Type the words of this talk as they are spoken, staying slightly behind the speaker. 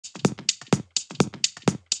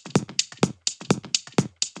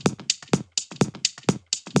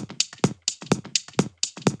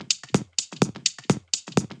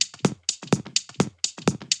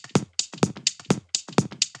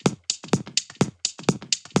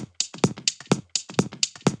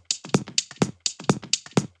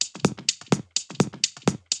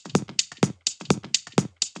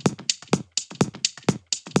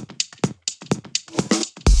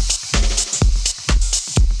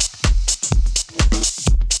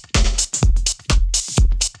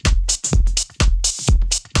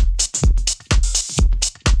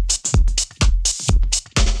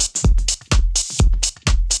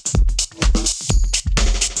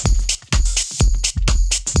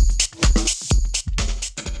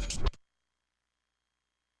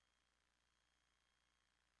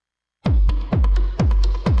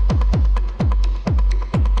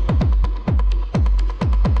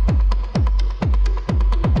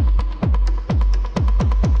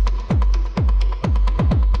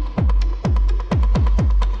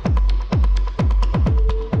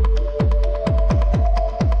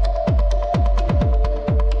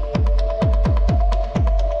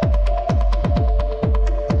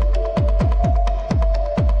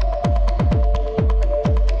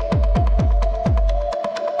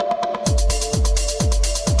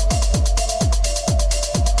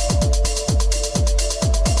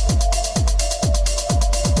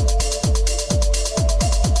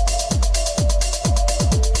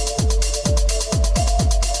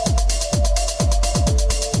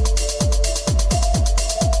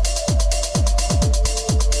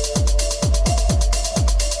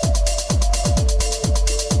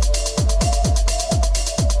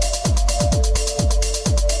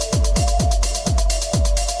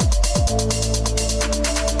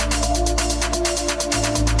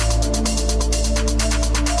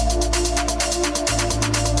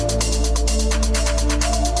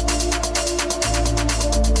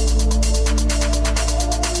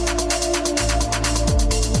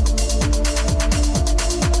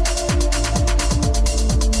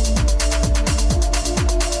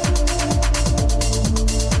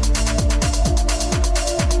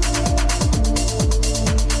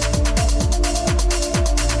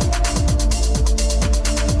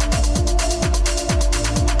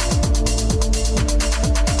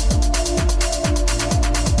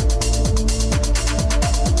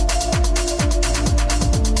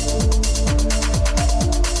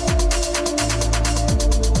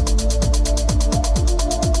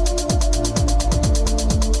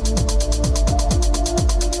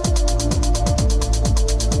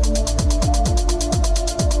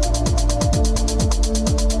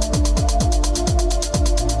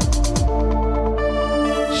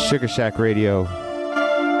Sugar Shack Radio.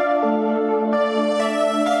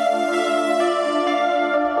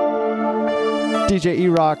 DJ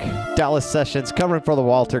E-Rock, Dallas Sessions, covering for the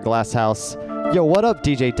Walter Glasshouse. Yo, what up,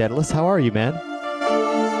 DJ Daedalus? How are you, man?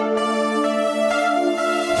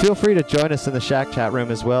 Feel free to join us in the Shack chat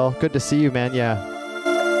room as well. Good to see you, man. Yeah.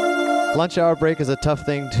 Lunch hour break is a tough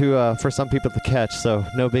thing to for some people to catch, so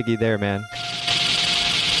no biggie there, man.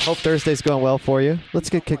 Hope Thursday's going well for you. Let's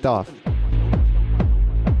get kicked off.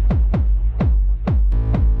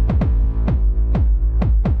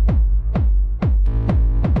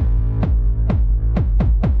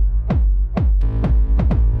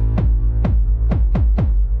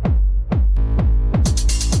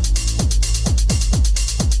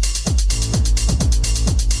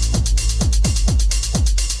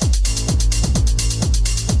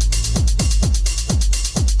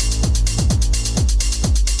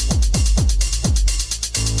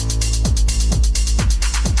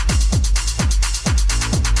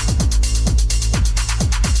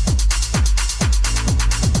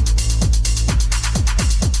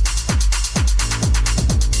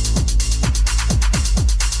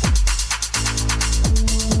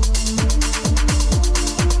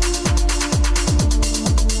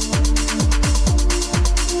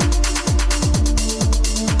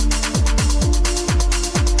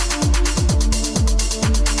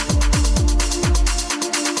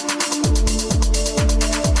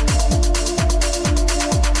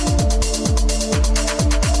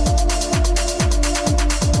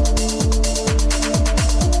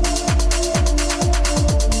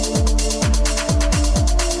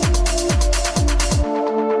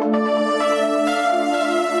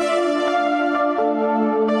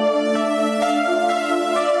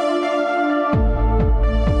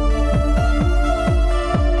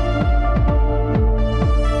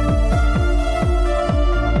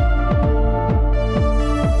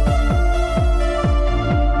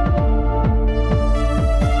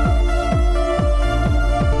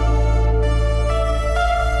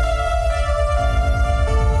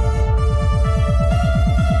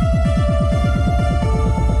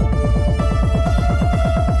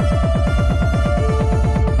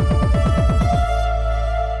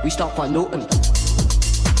 Stop for nothing.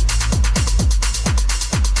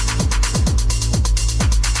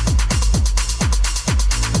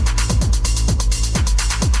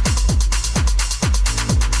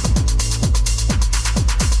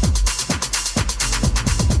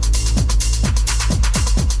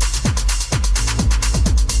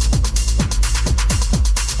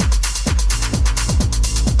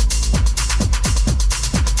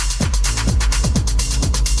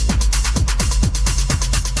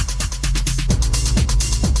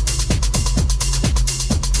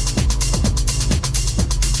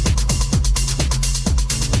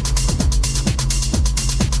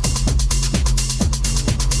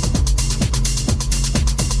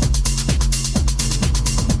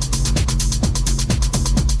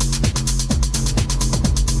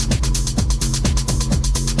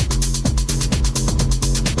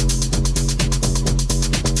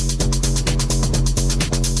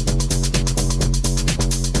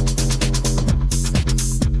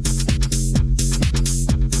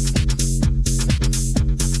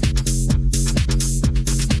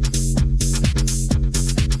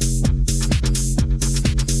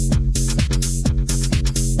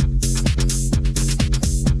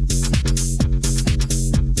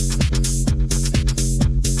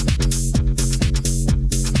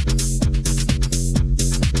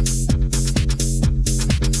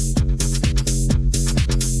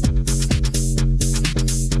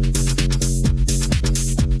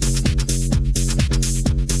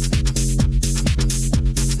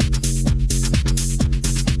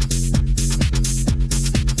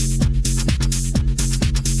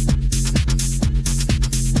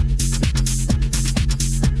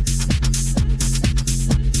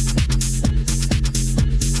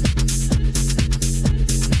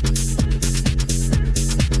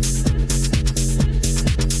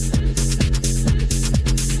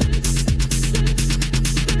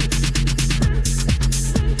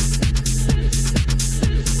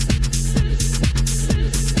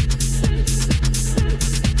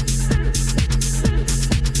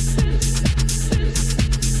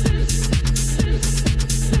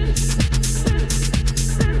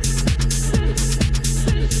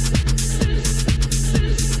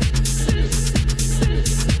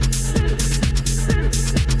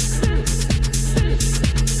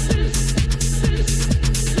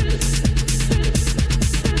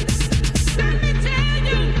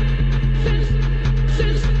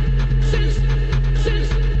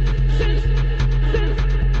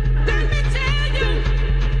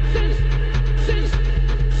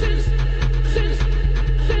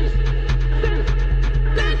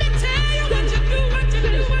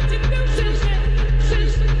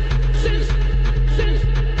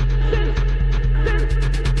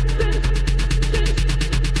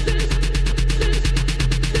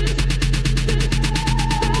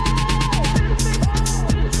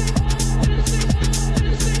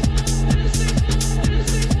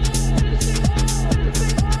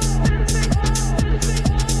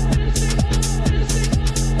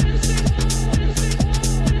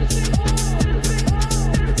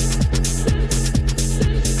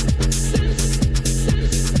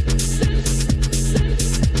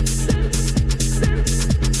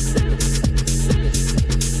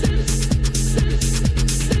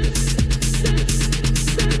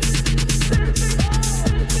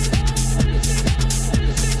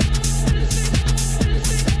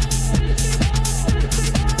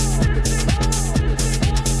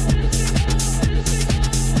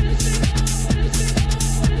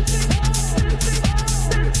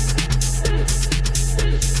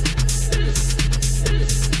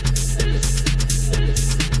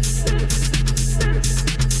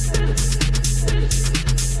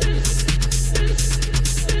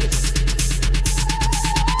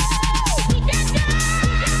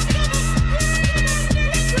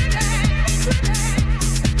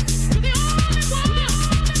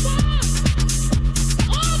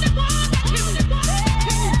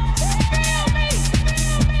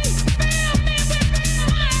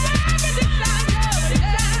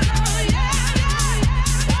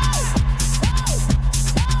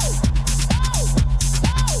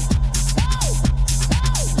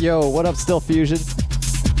 Yo, what up, Still Fusion?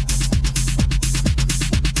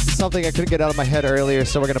 Something I couldn't get out of my head earlier,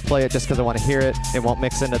 so we're gonna play it just because I want to hear it. It won't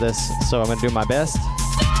mix into this, so I'm gonna do my best.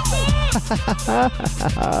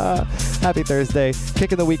 Happy Thursday.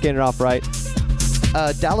 Kicking the weekend off right.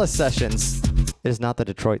 Dallas Sessions is not the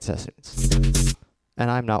Detroit Sessions. And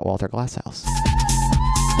I'm not Walter Glasshouse.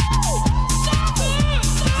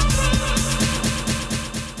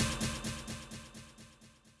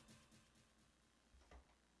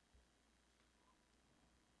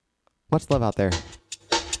 Much love out there.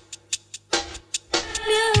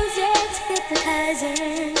 Music's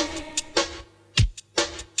hypnotizing.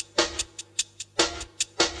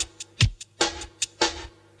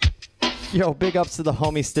 Yo, big ups to the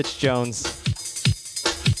homie Stitch Jones.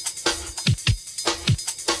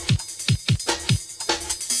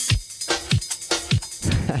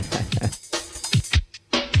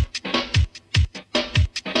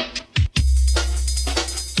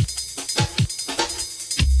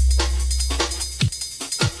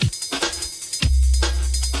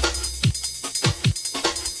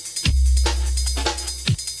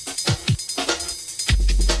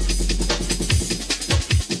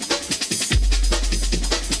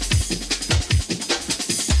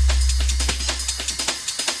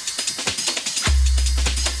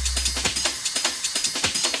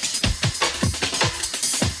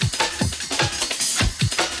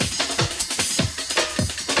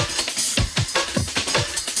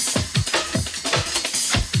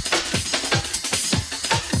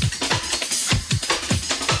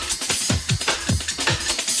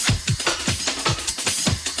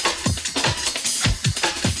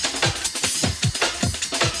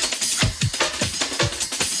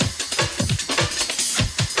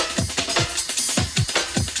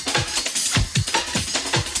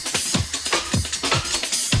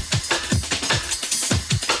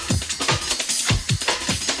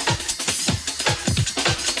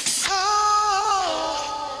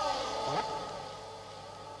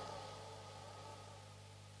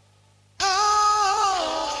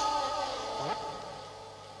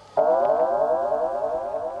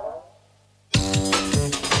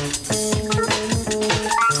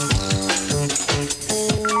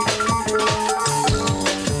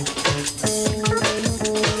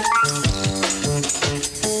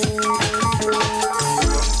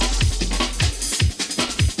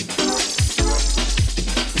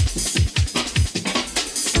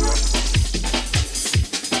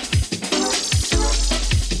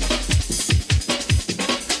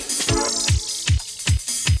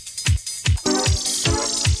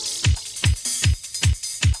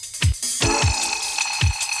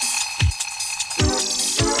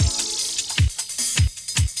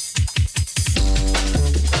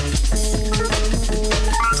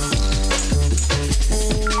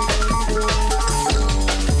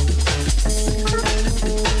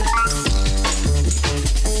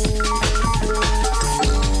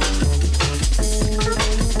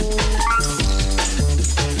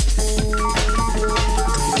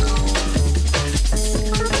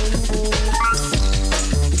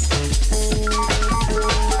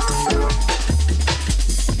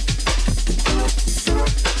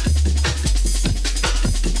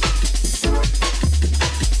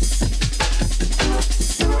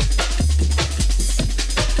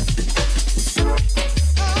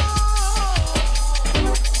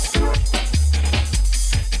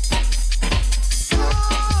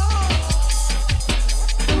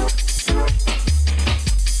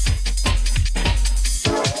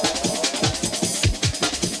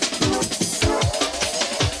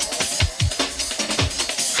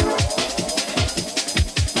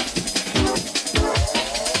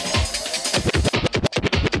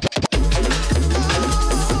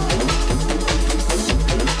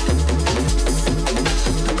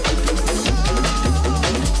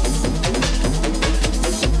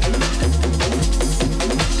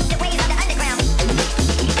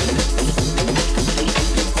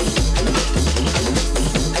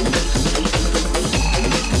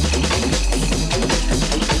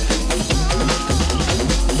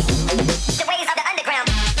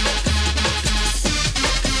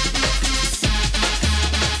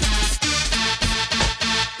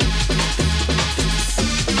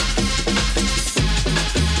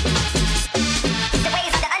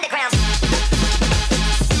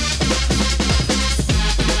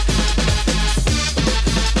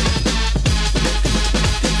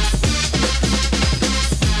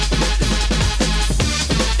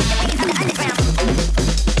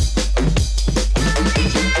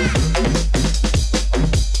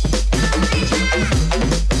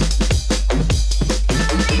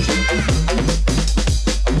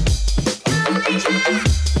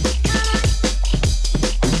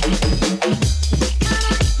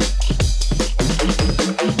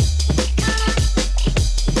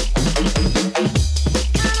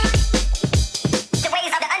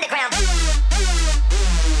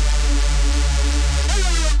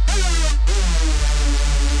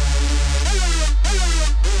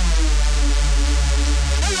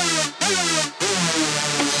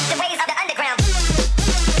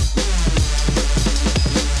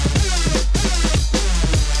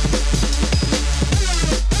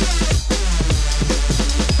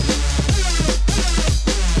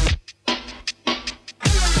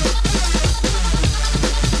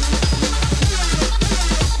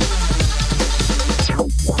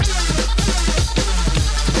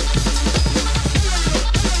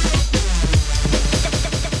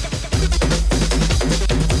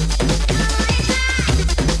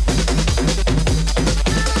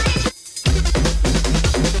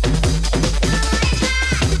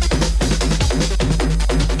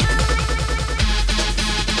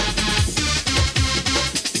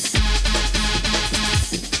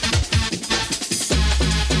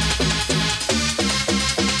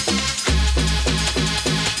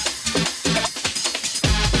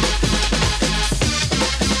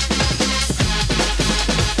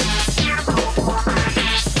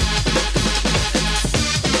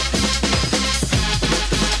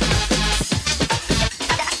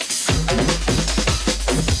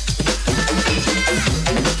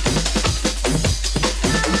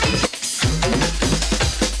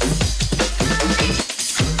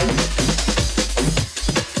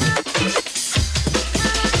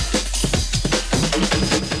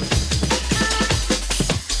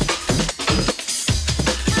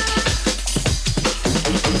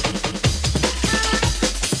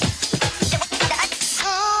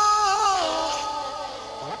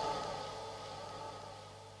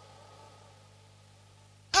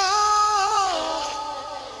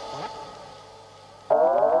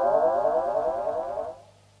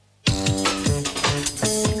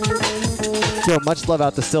 Yo, much love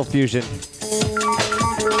out to Still Fusion.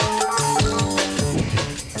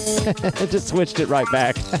 Just switched it right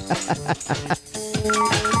back.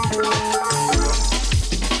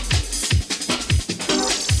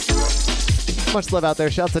 Much love out there.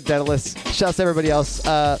 Shouts to Daedalus. Shouts to everybody else.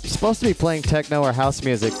 Supposed to be playing techno or house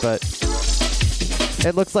music, but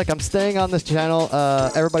it looks like I'm staying on this channel.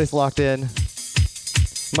 Everybody's locked in.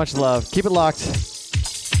 Much love. Keep it locked.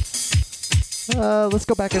 Let's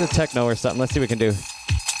go back into techno or something. Let's see what we can do.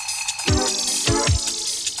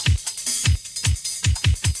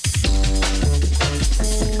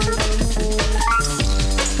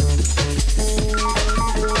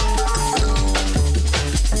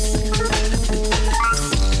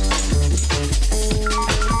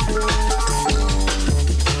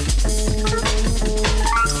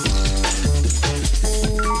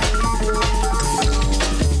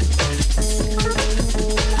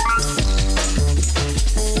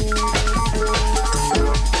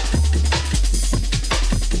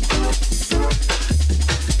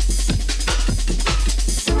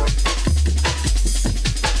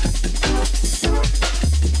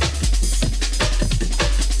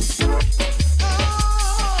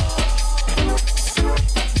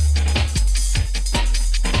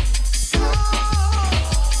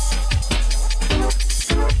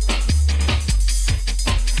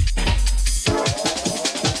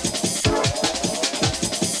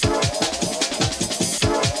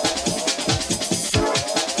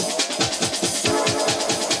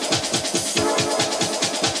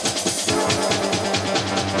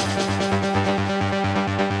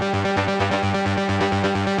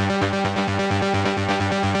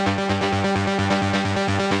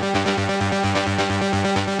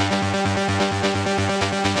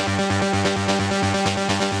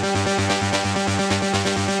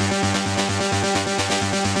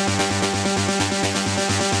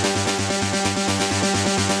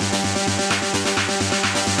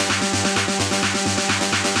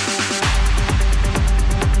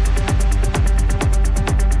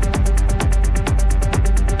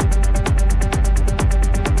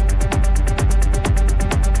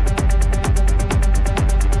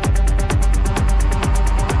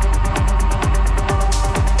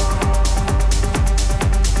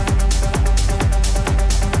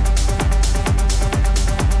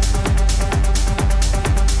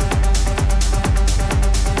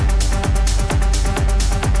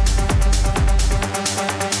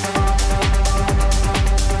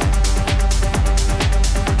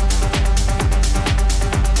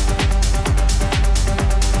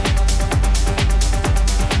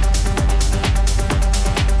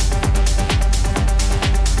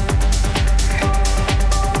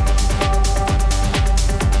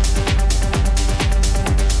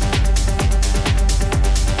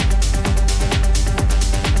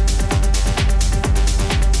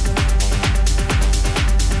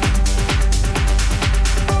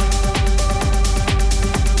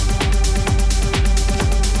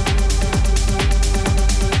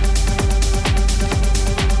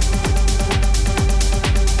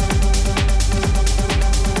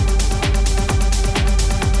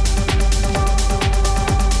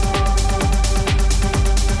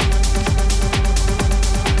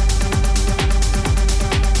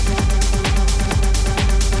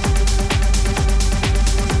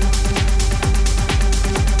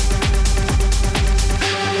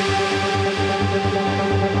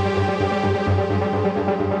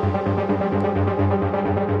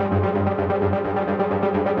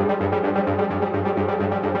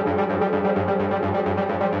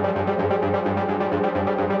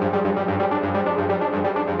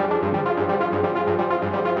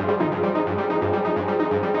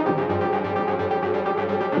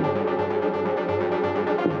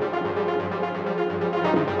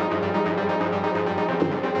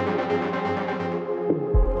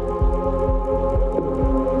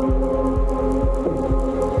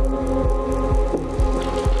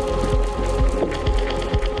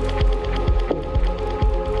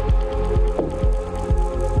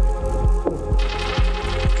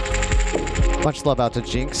 Much love out to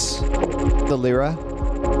Jinx, the Lyra,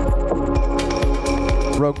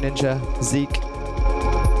 Rogue Ninja, Zeke,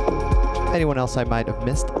 anyone else I might have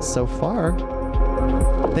missed so far.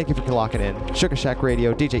 Thank you for locking in. Sugar Shack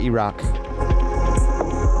Radio, DJ E-Rock.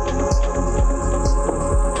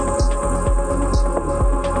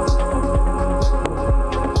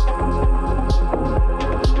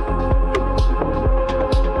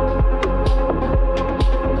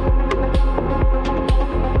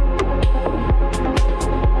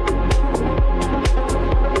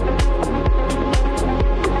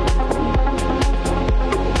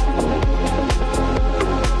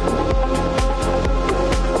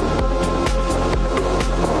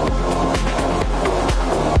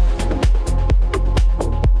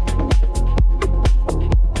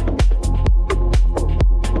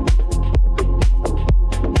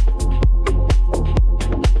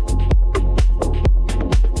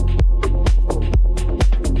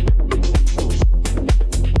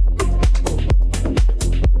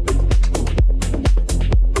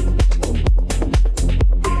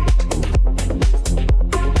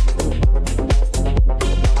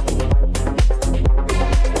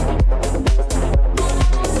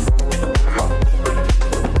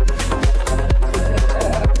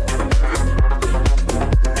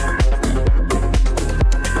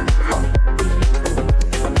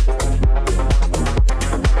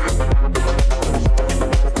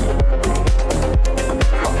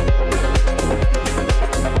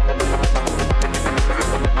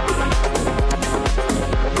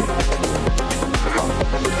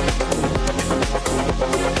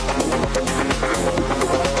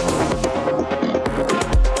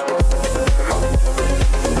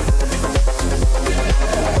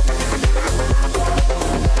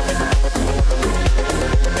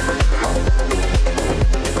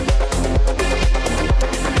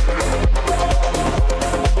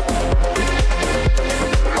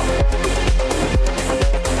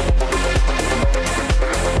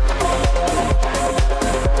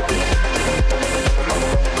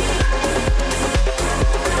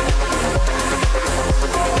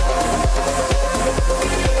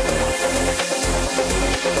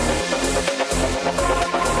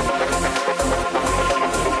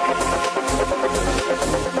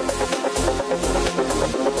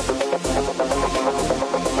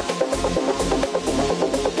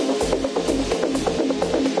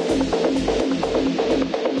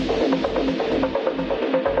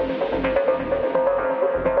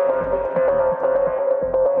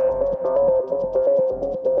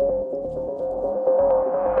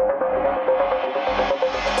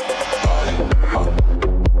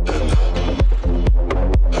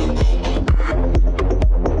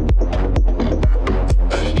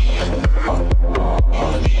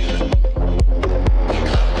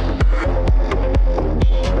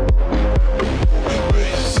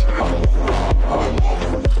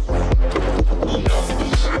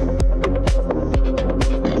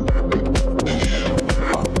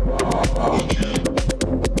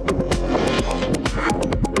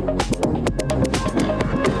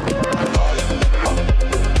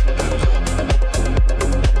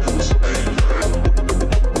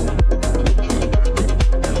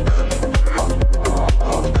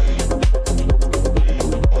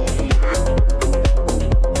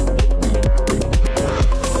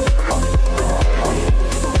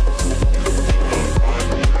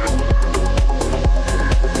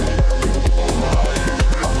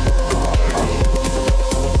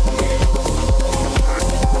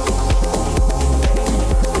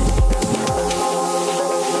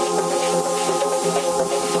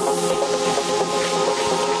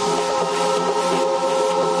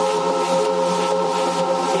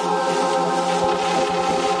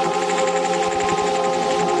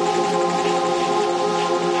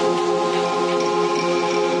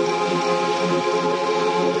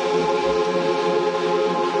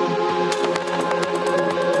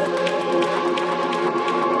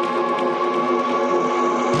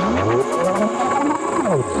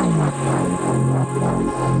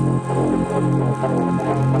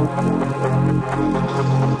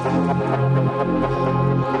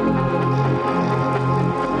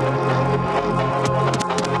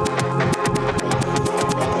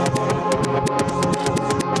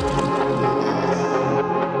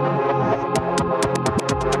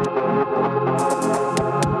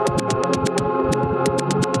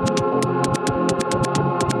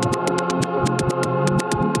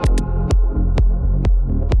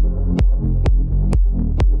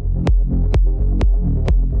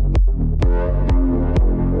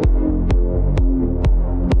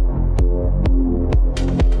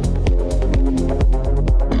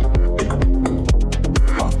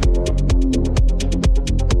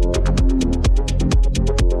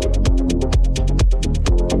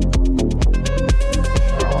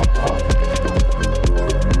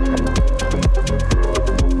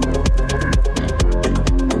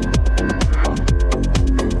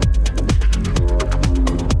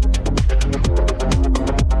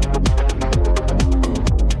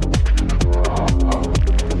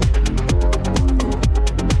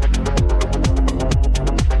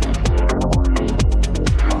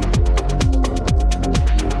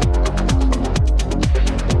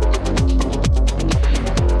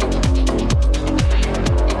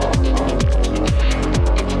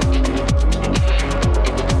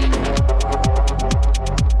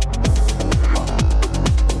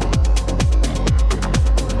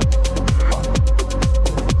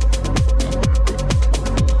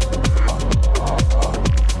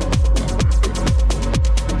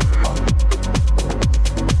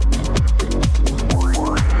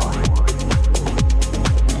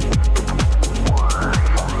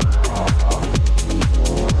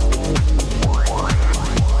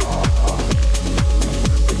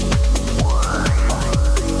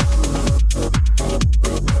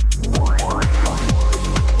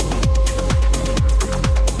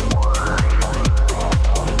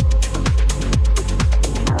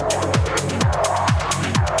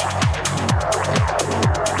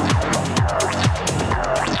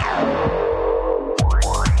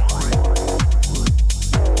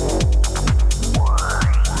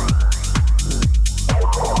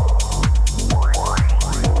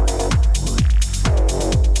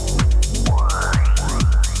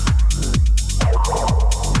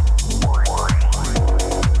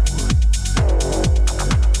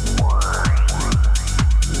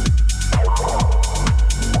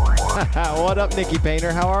 What up, Nikki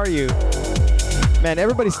Painter? How are you? Man,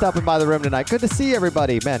 everybody's stopping by the room tonight. Good to see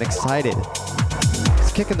everybody. Man, excited.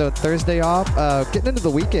 Just kicking the Thursday off. Getting into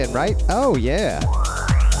the weekend, right? Oh, yeah.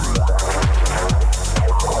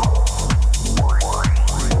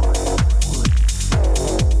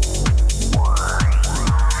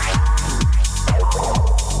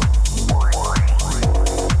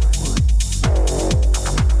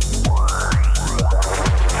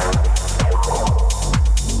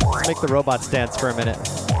 Make the robots dance for a minute.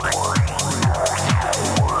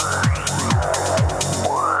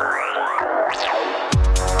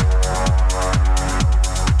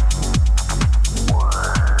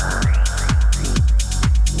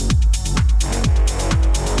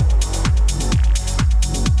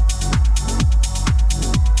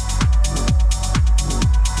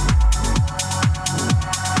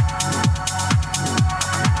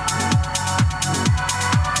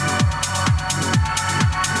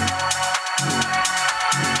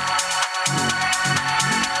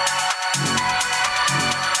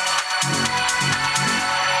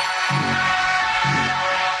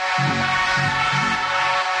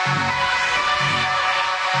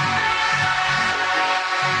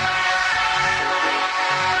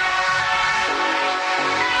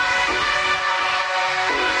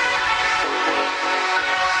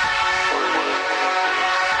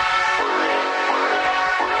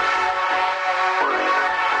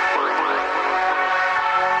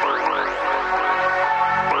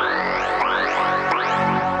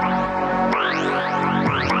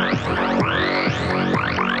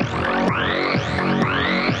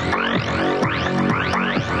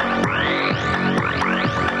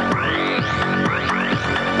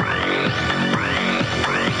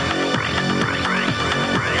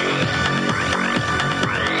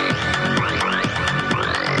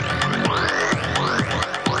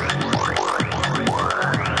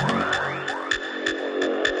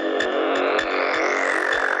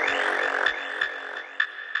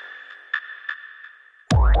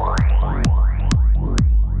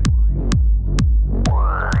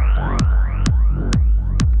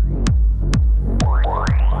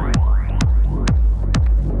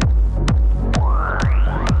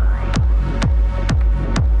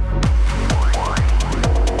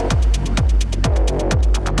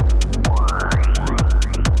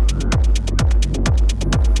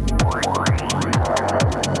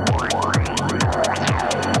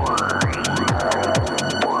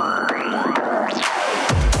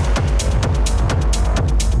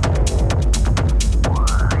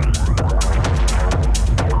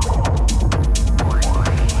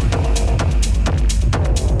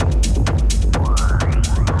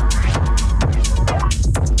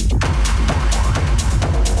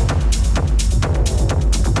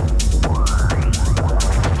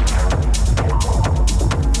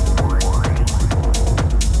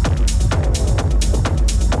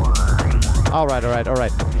 All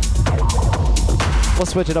right. We'll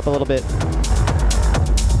switch it up a little bit.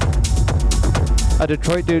 A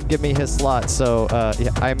Detroit dude give me his slot, so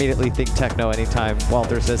yeah, I immediately think techno anytime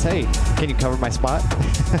Walter says, hey, can you cover my spot?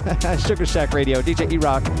 Sugar Shack Radio, DJ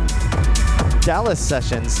E-Rock, Dallas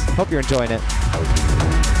Sessions. Hope you're enjoying it.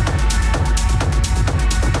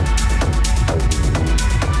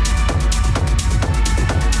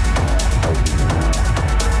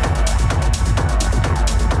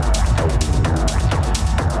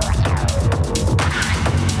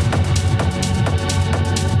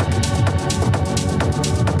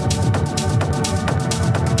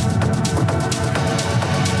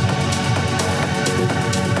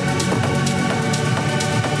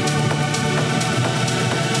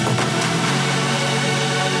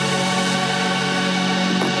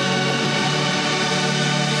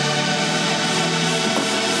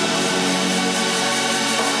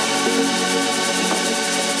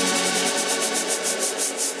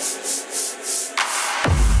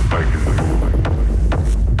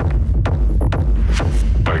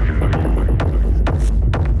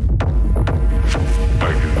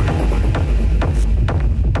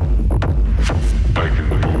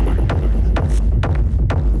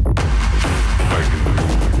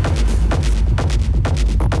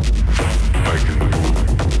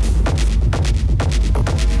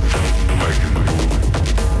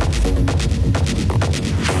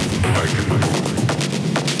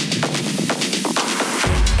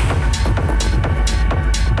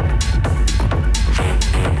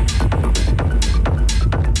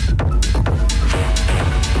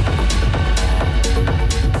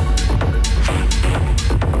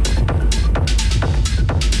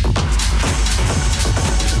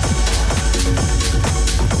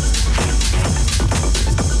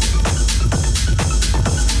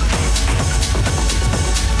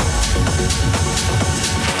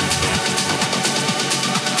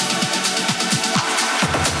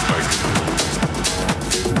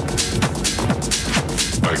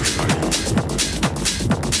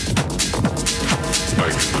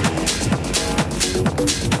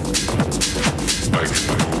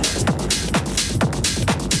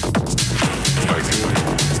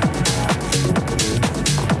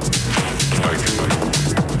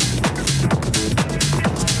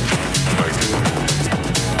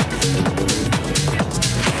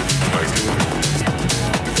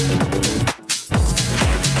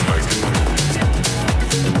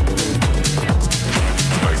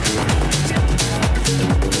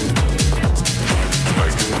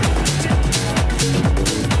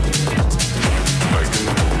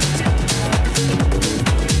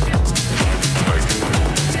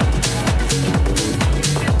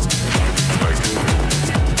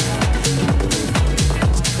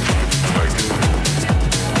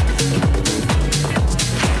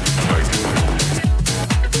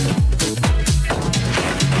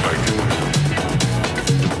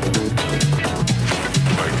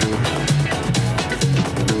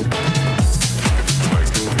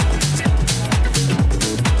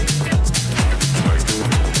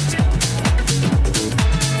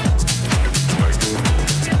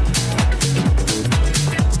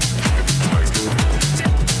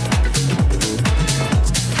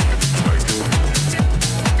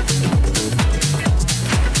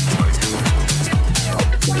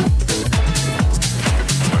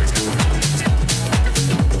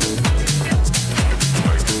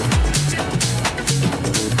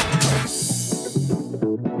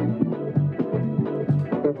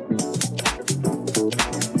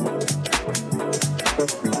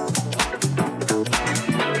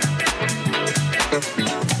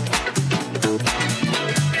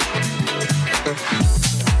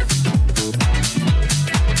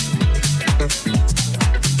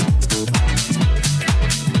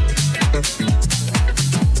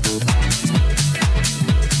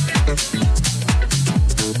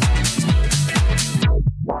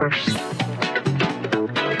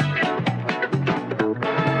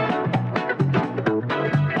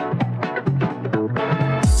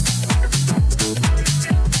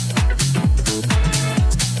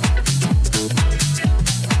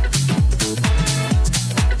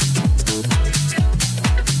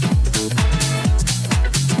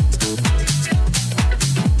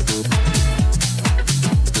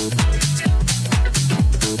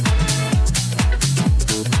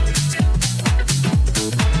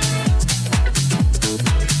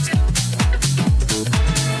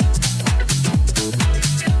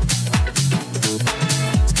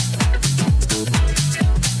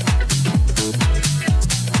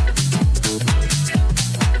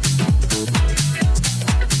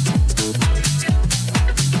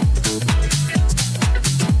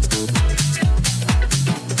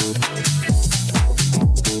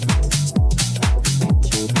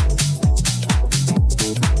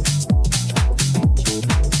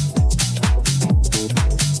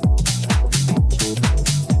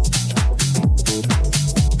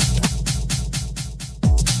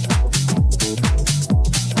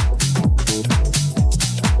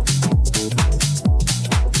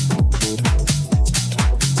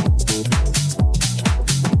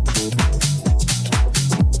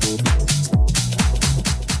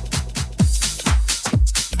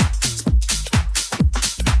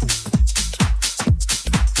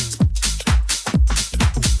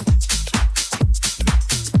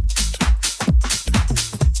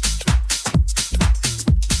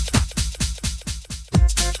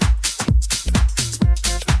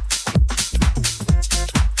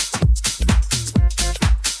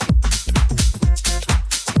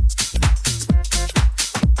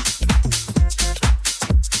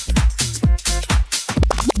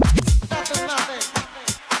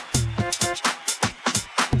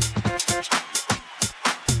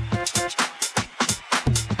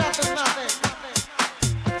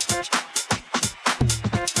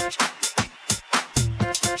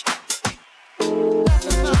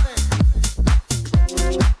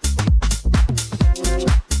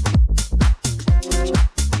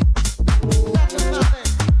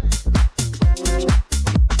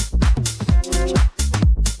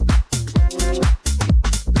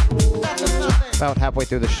 out halfway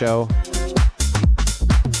through the show.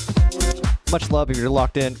 Much love if you're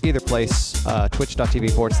locked in either place,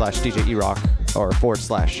 twitch.tv/DJ E-Rock or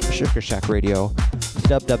 /Sugar Shack Radio,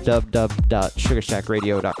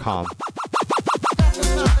 www.sugarshackradio.com.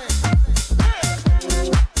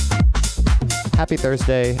 Happy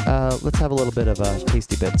Thursday. Let's have a little bit of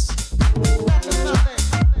Tasty Bits.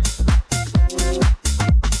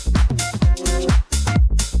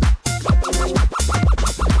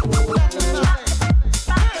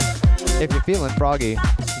 If you're feeling froggy,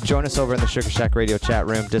 join us over in the Sugar Shack Radio chat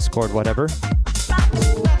room, Discord, whatever.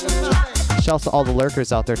 Shouts to all the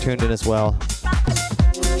lurkers out there tuned in as well.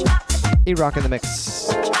 E-Rock in the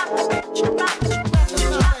mix.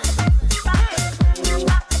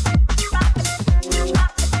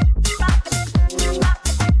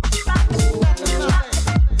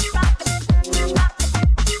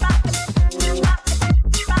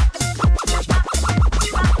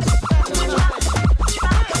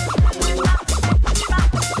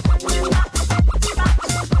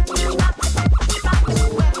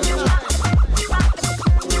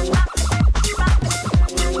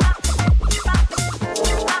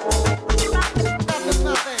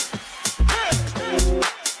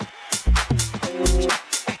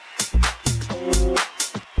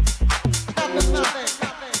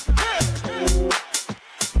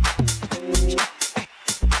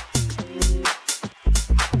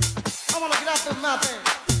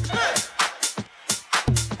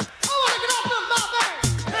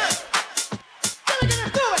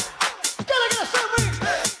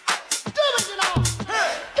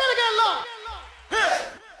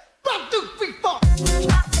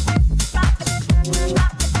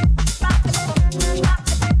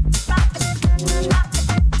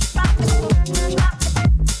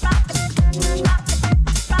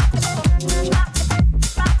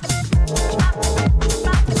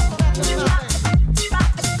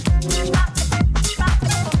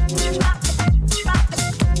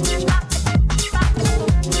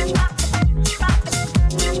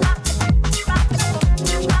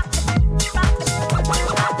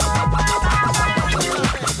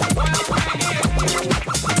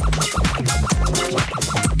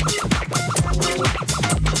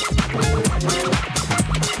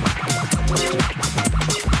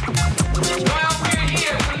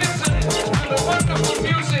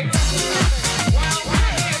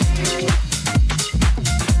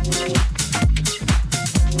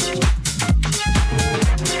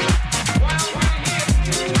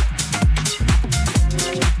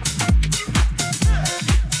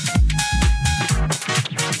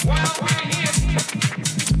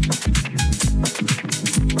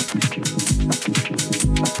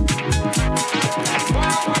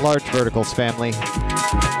 Large Verticals family,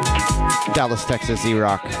 Dallas, Texas,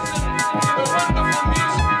 E-Rock.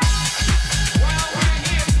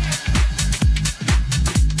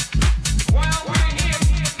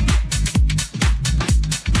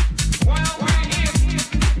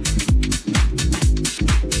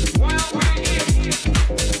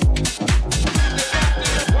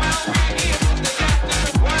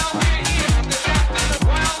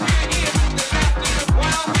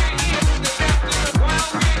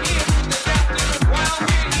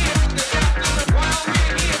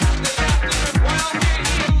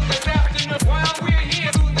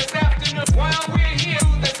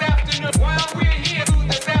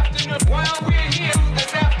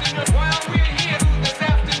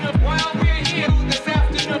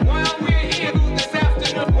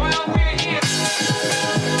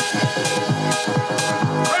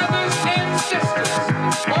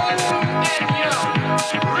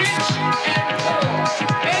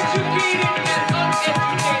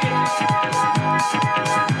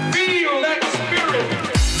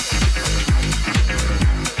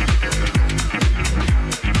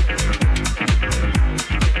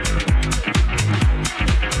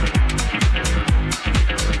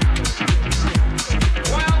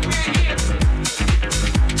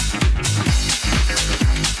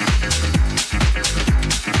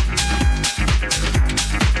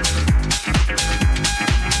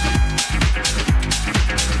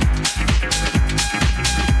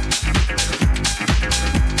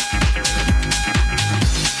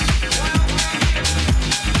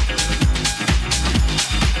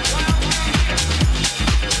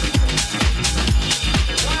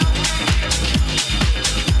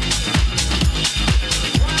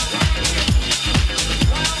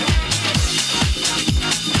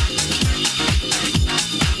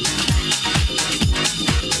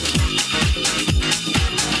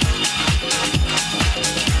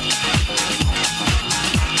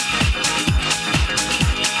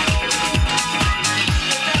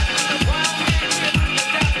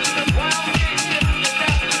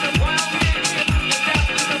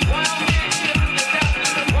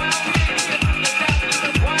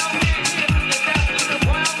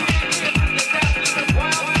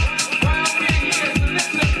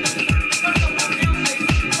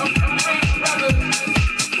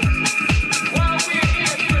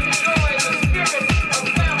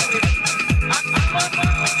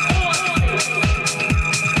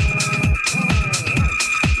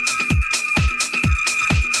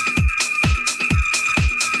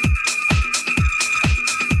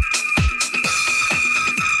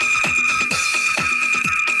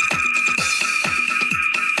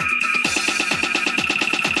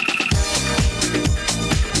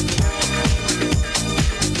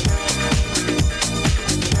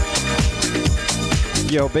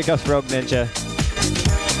 Yo, big ups Rogue Ninja.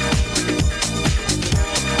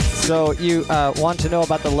 So you want to know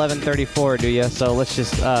about the 1134, do you? So let's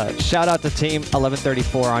just shout out to Team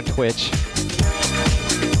 1134 on Twitch.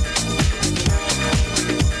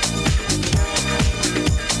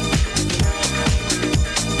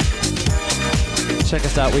 Check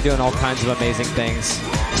us out. We're doing all kinds of amazing things.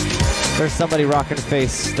 There's somebody rocking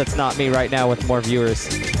face that's not me right now with more viewers.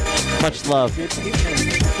 Much love.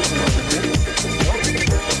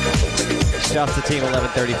 Shouts to Team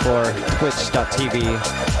 1134,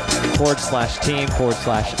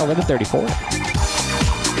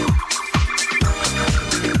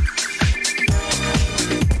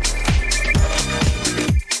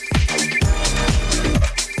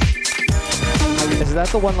 Is that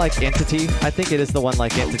the one like Entity? I think it is the one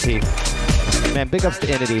like Entity. Man, big ups to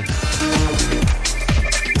Entity.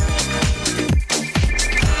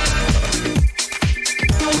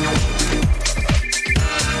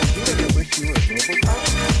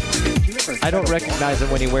 I don't recognize him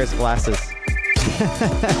when he wears glasses.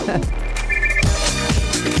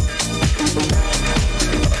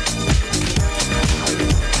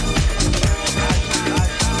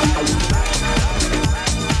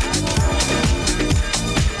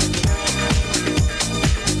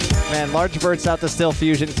 Man, large birds out to Still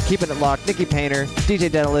Fusion, keeping it locked. Nikki Painter, DJ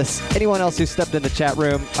Dentalist, anyone else who stepped in the chat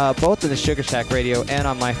room, both in the Sugar Shack Radio and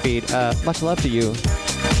on my feed. Much love to you.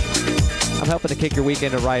 I'm helping to kick your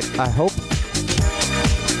weekend to right, I hope.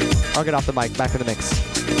 I'll get off the mic, back in the mix.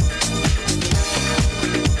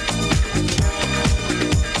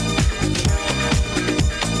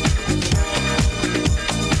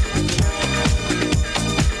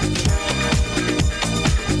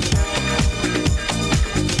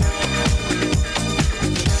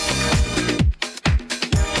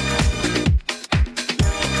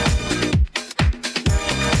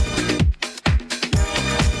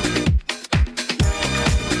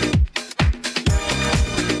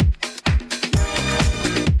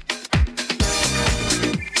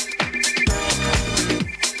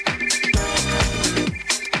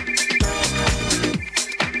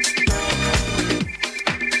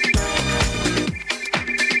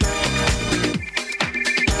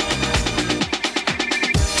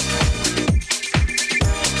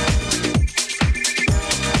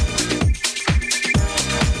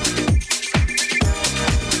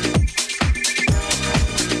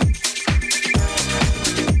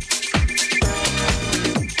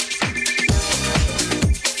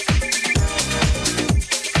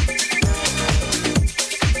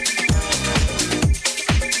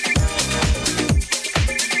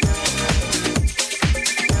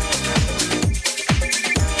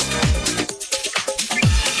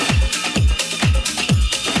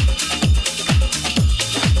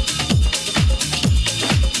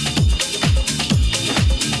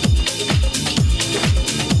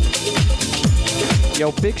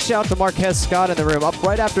 Yo, big shout to Marquez Scott in the room, up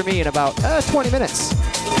right after me in about 20 minutes.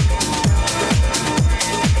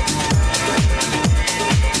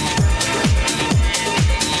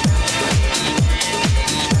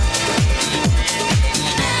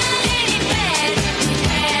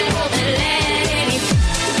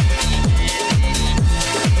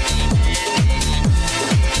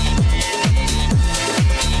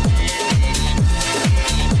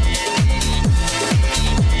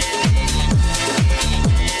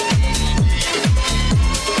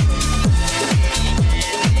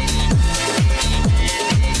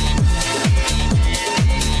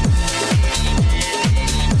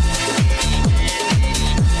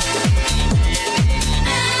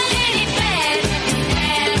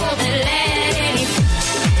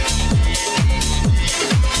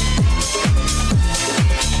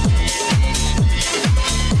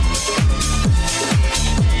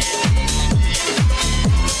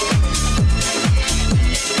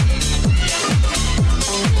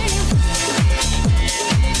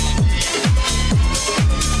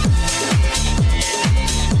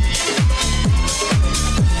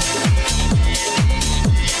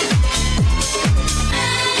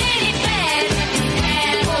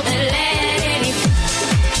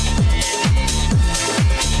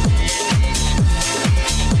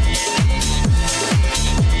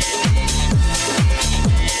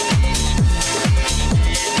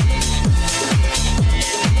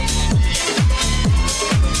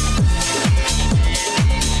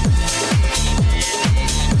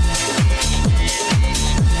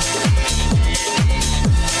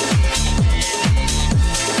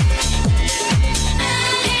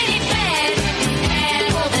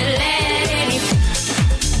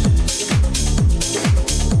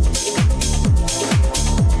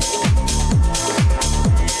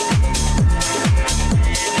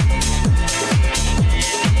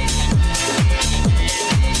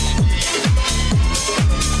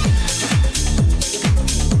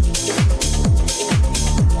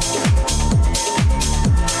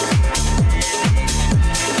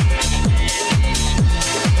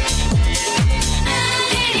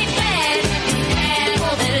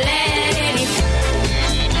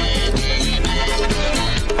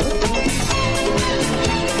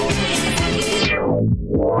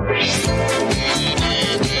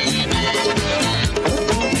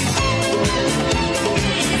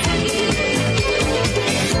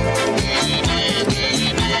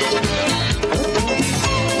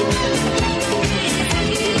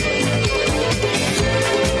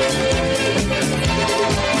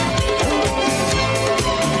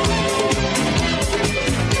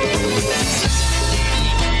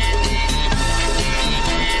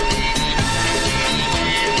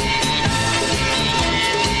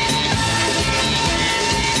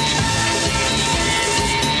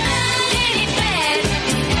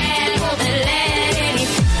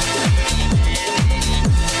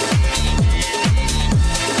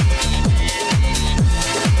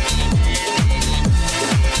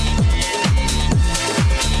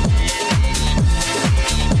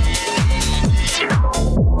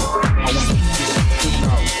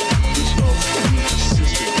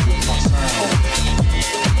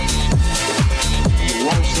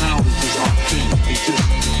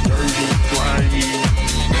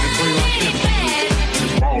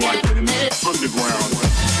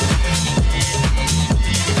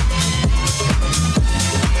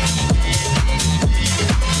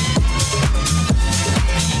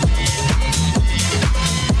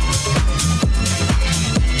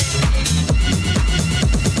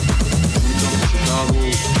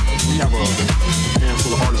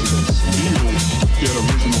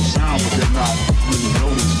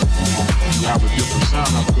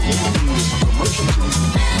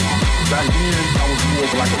 back then I was more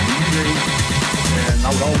of like a DJ, and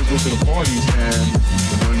I would always go to the parties, and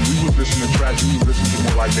when we would listen to tracks, we would listen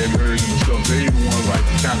to more like Debbie Harry and stuff. They the ones like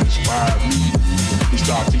kind of inspired me. He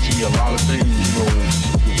started teaching me a lot of things, you know,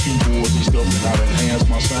 with keyboards and stuff, and how to enhance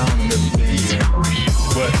my sound and everything.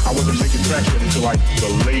 But I wasn't making tracks yet until like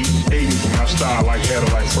the late 80s when I started like had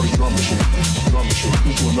a like first drum machine. To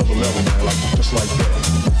another level, man, like just like that.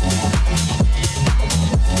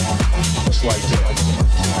 Just like that.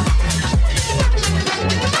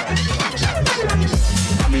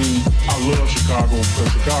 I mean, I love Chicago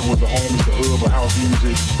because Chicago is the home, it's the hub of house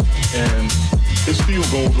music, and it still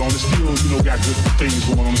goes on. It still, you know, got good things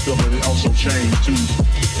going on and stuff, but it also changed too.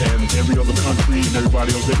 And every other country and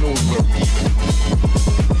everybody else, they know it's well.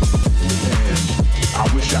 And I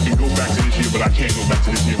wish I could go back to this year, but I can't go back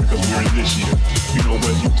to this year because we're in this year. You know,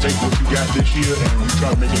 but you take what you got this year and you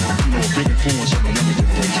try to make it, you know, a big influence on the younger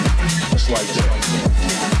generation. Just like that.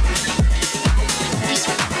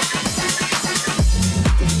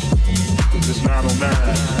 This 909.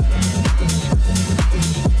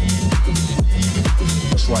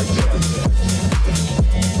 Just like that.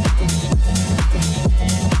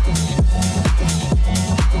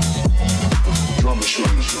 Drum machine.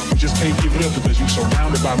 You just can't give it up because you're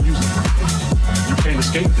surrounded by music. You can't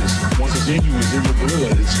escape this. Once it's in you, it's in your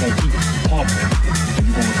blood. It's gonna keep pumping, and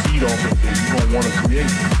you're gonna feed off it, and you're gonna want to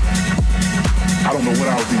create. I don't know what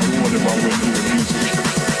I would be doing if I wouldn't do the music.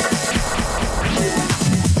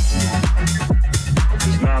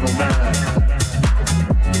 It's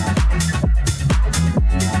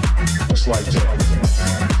 909. Just like that.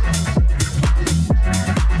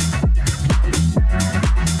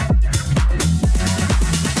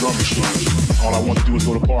 Drum machine. All I want to do is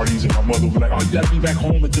go to parties, and my mother would be like, oh, you gotta be back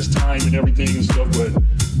home at this time and everything and stuff, but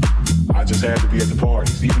I just had to be at the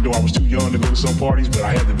parties, even though I was too young to go to some parties, but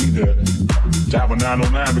I had to be there to have a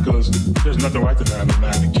 909 because there's nothing like the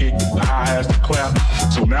 909, the kick, the hi-hats, the clap.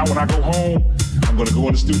 So now when I go home, I'm gonna go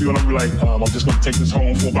in the studio and I'm gonna be like, I'm just gonna take this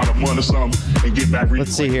home for about a month or something and get back.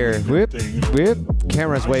 Let's see here. Whip, whip.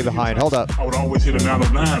 Camera's way behind. Hold up. I would always hit a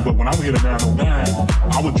 909, but when I would hit a 909,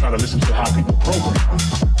 I would try to listen to how people program.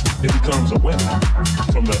 It becomes a weapon.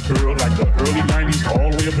 From the early 90s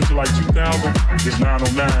all the way up until like 2000, it's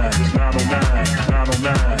 909, it's 909,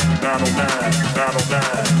 909, 909, 909,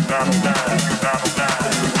 909, 909,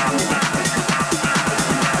 909.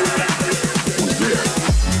 Who's there?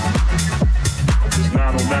 It's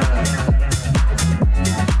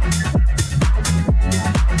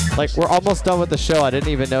 909. Like, we're almost done with the show. I didn't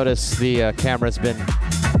even notice the camera's been...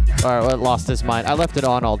 Or lost his mind. I left it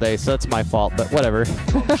on all day, so it's my fault, but whatever.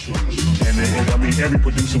 and I mean, every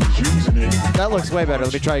producer was using it. That looks way better.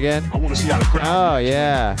 Let me try again. I want to see how the crowd. Oh,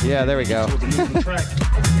 yeah. Yeah, there we go.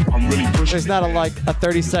 I'm really pushing. There's not a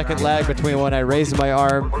 30-second lag between when I raise my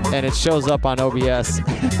arm and it shows up on OBS.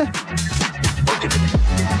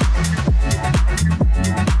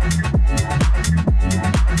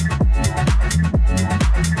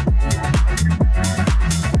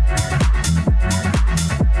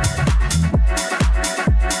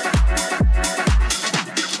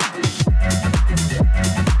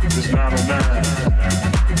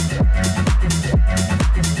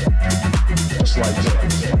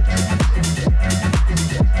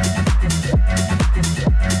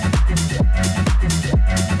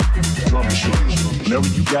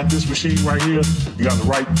 This machine right here, you got the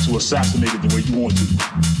right to assassinate it the way you want to.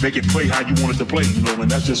 Make it play how you want it to play, you know, and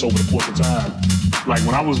that's just over the course of time. Like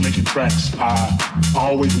when I was making tracks, I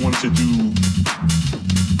always wanted to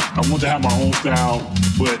have my own style,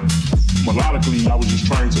 but melodically, I was just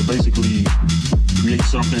trying to basically create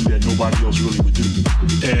something that nobody else really would do.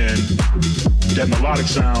 And that melodic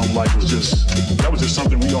sound, like, was just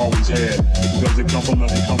something we always had because it come from,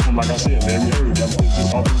 like I said, Larry Heard. It's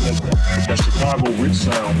just all that Chicago rich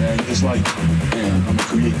sound, man. It's like, man, I'm gonna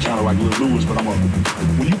create kind of like Lil Louis, but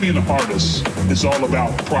when you be an artist, it's all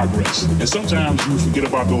about progress. And sometimes you forget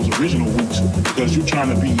about those original roots because you're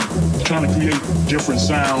trying to create different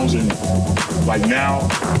sounds. And like now,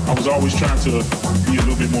 I was always trying to be a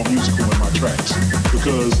little bit more musical in my tracks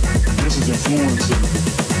because this is influencing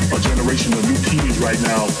a generation of new kids right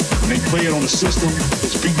now. When they play it on the system,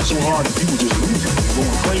 it's beating so hard and people just losing it,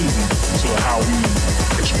 going crazy to how we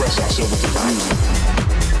express ourselves with this music.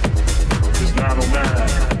 It's 909.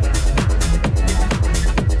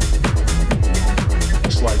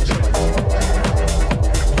 It's like that.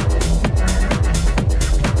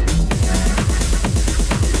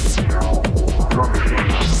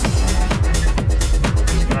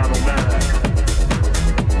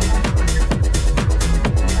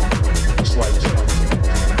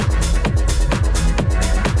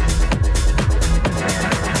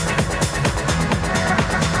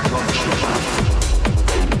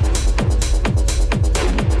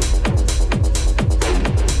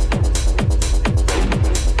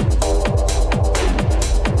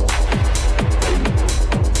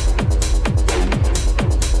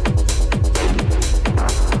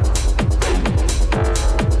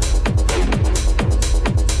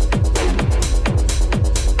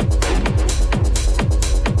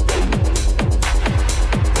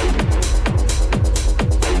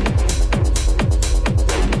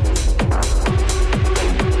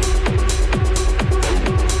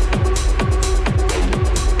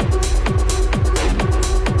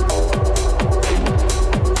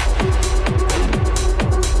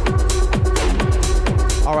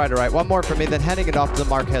 right. One more from me, then handing it off to the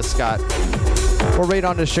Marquez Scott. We're right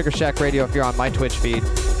on to Sugar Shack Radio if you're on my Twitch feed.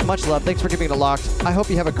 Much love. Thanks for keeping it locked. I hope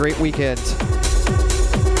you have a great weekend.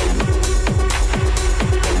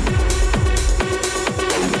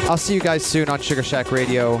 I'll see you guys soon on Sugar Shack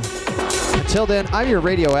Radio. Until then, I'm your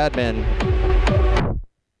radio admin.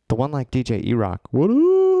 The one like DJ E-Rock. What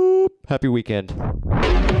up? Happy weekend.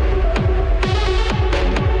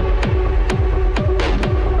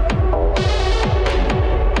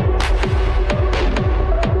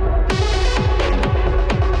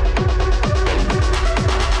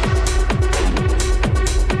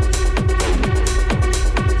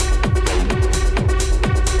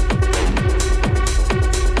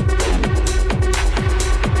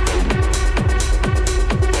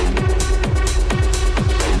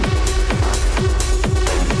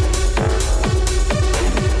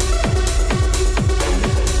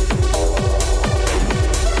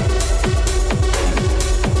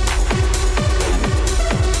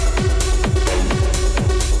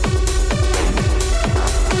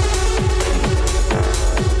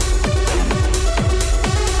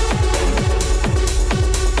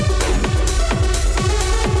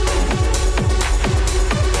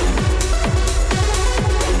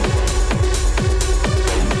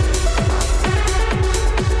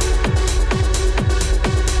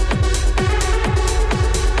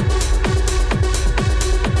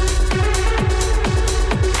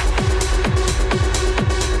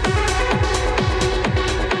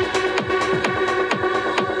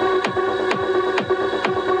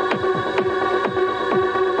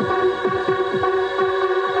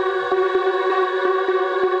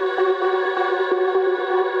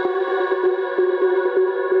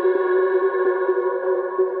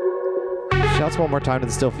 One more time to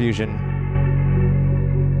the Still Fusion.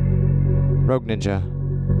 Rogue Ninja,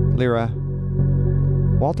 Lyra,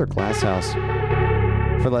 Walter Glasshouse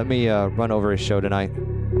for letting me run over his show tonight.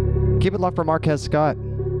 Keep it locked for Marquez Scott.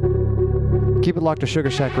 Keep it locked to Sugar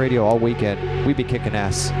Shack Radio all weekend. We be kicking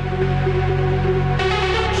ass.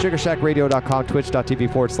 SugarShackRadio.com,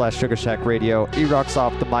 Twitch.tv/Sugar Shack Radio. E-Rock's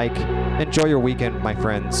off the mic. Enjoy your weekend, my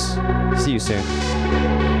friends. See you soon.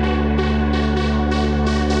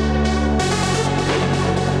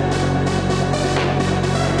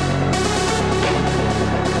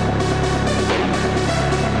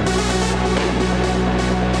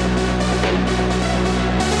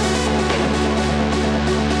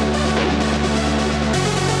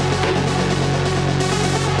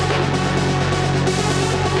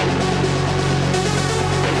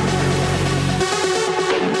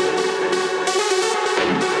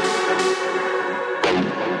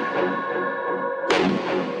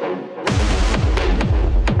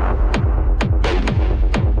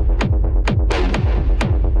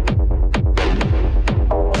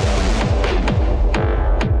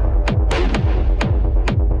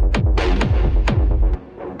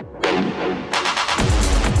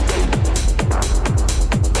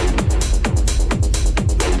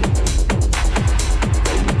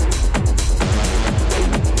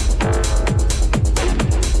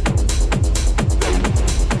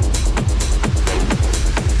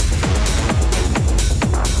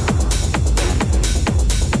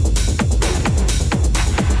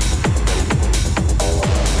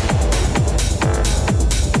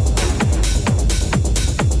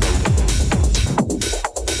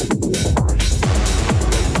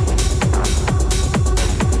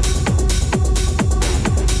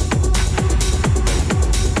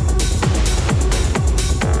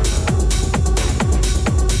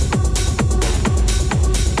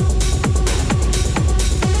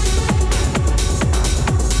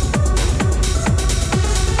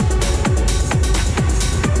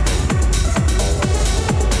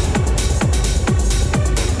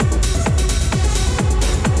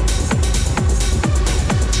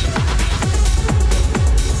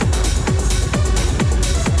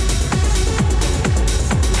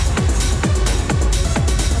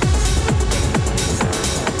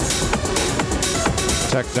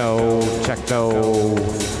 Techno.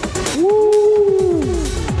 Woo!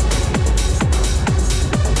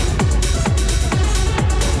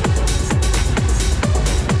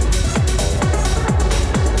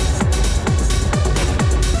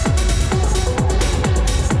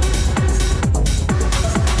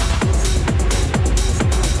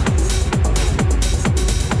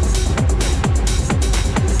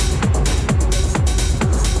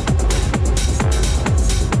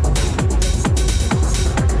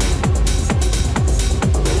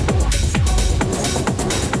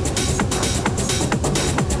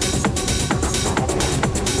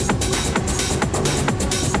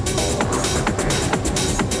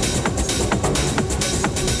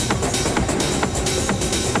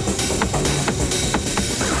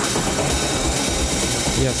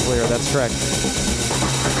 Yes, Leo, that's correct.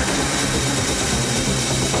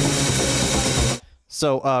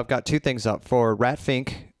 So I've got two things up for Rat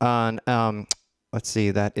Fink on, let's see,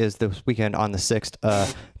 that is this weekend on the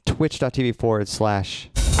 6th, twitch.tv/Mod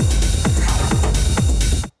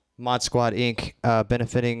Squad Inc.,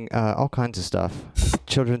 benefiting all kinds of stuff.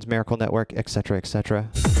 Children's Miracle Network, etc., etc.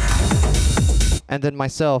 And then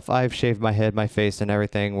myself, I've shaved my head, my face, and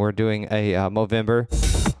everything. We're doing a Movember,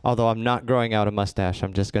 although I'm not growing out a mustache.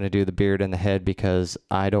 I'm just going to do the beard and the head because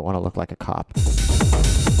I don't want to look like a cop.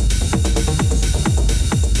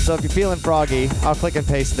 So if you're feeling froggy, I'll click and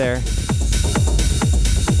paste there.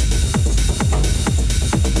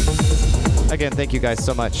 Again, thank you guys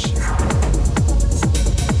so much.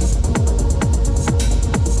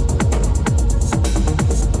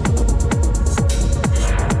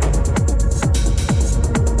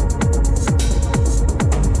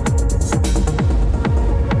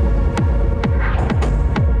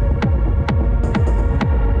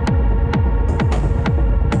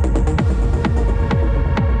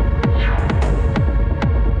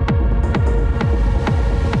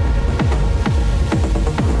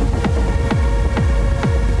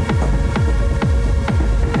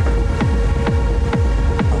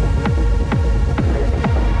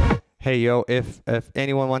 Hey, yo, if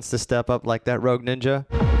anyone wants to step up like that Rogue Ninja,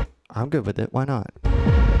 I'm good with it. Why not?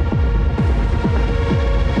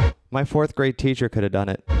 My 4th grade teacher could have done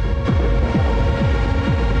it.